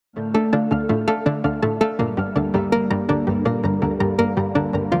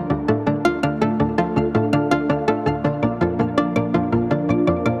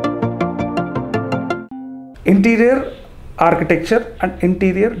Interior architecture and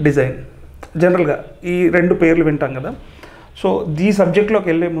interior design, జనరల్గా ఈ రెండు పేర్లు వింటాం కదా. సో ఈ సబ్జెక్ట్లోకి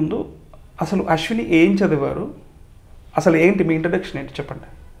వెళ్ళే ముందు అసలు అశ్విని ఏం చదివారు, అసలు ఏంటి మీ ఇంట్రడక్షన్ ఏంటి చెప్పండి.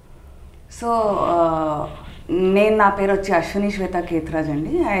 సో నేను నా పేరు వచ్చి అశ్విని శ్వేత కేత్రాజ్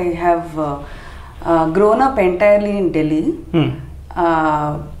అండి. I have grown up entirely in Delhi.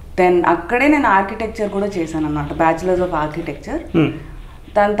 Then అక్కడే నేను ఆర్కిటెక్చర్ కూడా చేశాను అన్నమాట, బ్యాచిలర్స్ ఆఫ్ ఆర్కిటెక్చర్.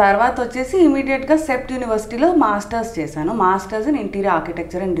 దాని తర్వాత వచ్చేసి ఇమీడియట్గా సెప్ట్ యూనివర్సిటీలో మాస్టర్స్ చేశాను, masters in interior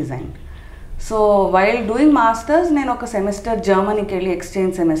architecture and design. So while doing masters నేను ఒక సెమిస్టర్ జర్మనీకి వెళ్ళి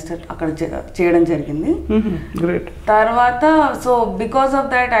ఎక్స్చేంజ్ సెమిస్టర్ అక్కడ చేయడం జరిగింది. తర్వాత so because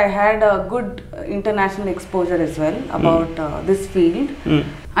of that I had a good international exposure yes well about this field.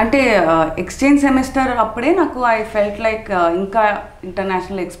 అంటే ఎక్స్చేంజ్ సెమిస్టర్ అప్పుడే నాకు ఐ ఫెల్ట్ లైక్ ఇంకా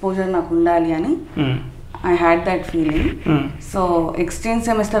ఇంటర్నేషనల్ ఎక్స్పోజర్ నాకు ఉండాలి అని I had that feeling. So exchange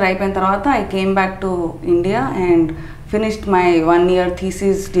semester అయిపోయిన తర్వాత I came back to India and finished my 1 year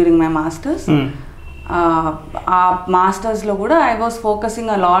thesis during my masters. ఆ మాస్టర్స్లో కూడా I was focusing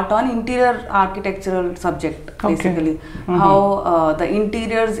a lot on interior architectural subject, basically how the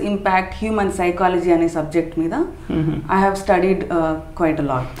interiors impact human psychology అనే subject మీద I have studied quite a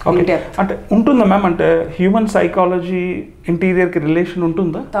lot in depth. అంటే ఉంటుందా ma'am, అంటే human psychology ఇంటీరియర్కి relation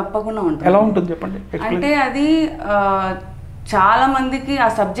ఉంటుందా? తప్పకుండా ఉంటుంది. ఎలా ఉంటుంది చెప్పండి. అంటే అది చాలా మందికి ఆ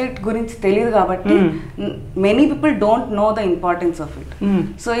సబ్జెక్ట్ గురించి తెలియదు కాబట్టి many people don't know the importance of it.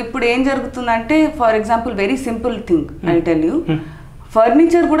 So ఇప్పుడు ఏం జరుగుతుందంటే for example very simple thing I tell you,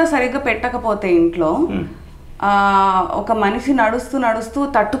 furniture కూడా సరిగ్గా పెట్టకపోతే ఇంట్లో ఒక మనిషి నడుస్తూ నడుస్తూ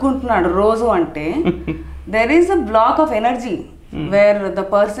తట్టుకుంటున్నాడు రోజు అంటే there is a black of energy wear the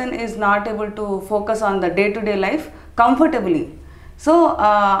person is not able to focus on the day to day life comfortably. So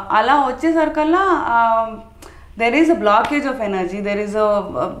అలా వచ్చేసరికల్లా there is a blockage of energy, there is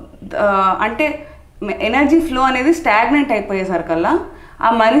అంటే ఎనర్జీ ఫ్లో అనేది stagnant అయిపోయేసరికల్లా ఆ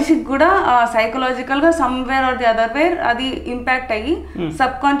మనిషికి కూడా సైకలాజికల్గా somewhere or the other wear అది impact అయ్యి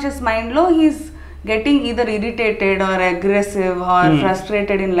సబ్ కాన్షియస్ మైండ్లో he's getting either irritated are aggressive are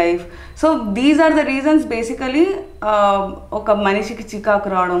frustrated in life. So these are the reasons basically ఒక మనిషికి చికాకు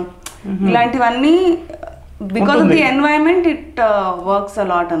రావడం ఇలాంటివన్నీ because of the environment it works a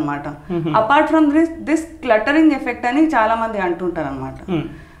lot anamata. Apart from this cluttering effect ani chaala mandi antuntaru anamata.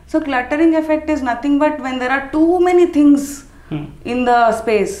 So cluttering effect is nothing but when there are too many things in the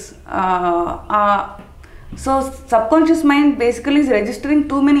space. So subconscious mind basically is registering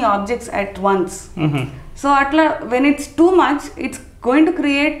too many objects at once. So atla when it's too much it's going to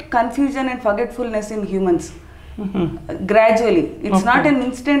create confusion and forgetfulness in humans gradually. It's not an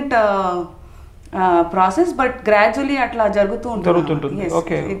instant process but gradually అట్లా జరుగుతుంటుంది.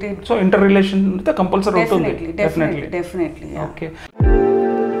 Okay, so inter relation compulsory ఉంటుంది. Definitely. Okay.